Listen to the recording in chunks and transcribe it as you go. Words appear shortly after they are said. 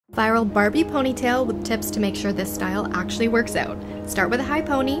Viral Barbie ponytail with tips to make sure this style actually works out. Start with a high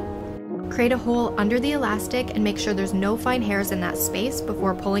pony, create a hole under the elastic and make sure there's no fine hairs in that space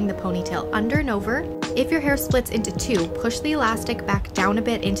before pulling the ponytail under and over. If your hair splits into two, push the elastic back down a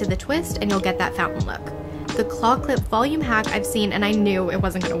bit into the twist and you'll get that fountain look. The claw clip volume hack I've seen, and I knew it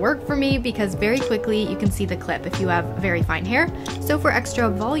wasn't going to work for me because very quickly you can see the clip if you have very fine hair. So for extra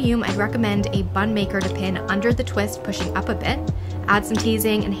volume, I'd recommend a bun maker to pin under the twist, pushing up a bit. Add some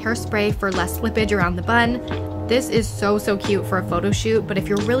teasing and hairspray for less slippage around the bun. This is so cute for a photo shoot, but if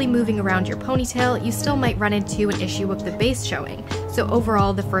you're really moving around your ponytail, you still might run into an issue with the base showing. So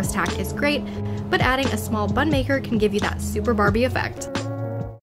overall, the first hack is great, but adding a small bun maker can give you that super Barbie effect.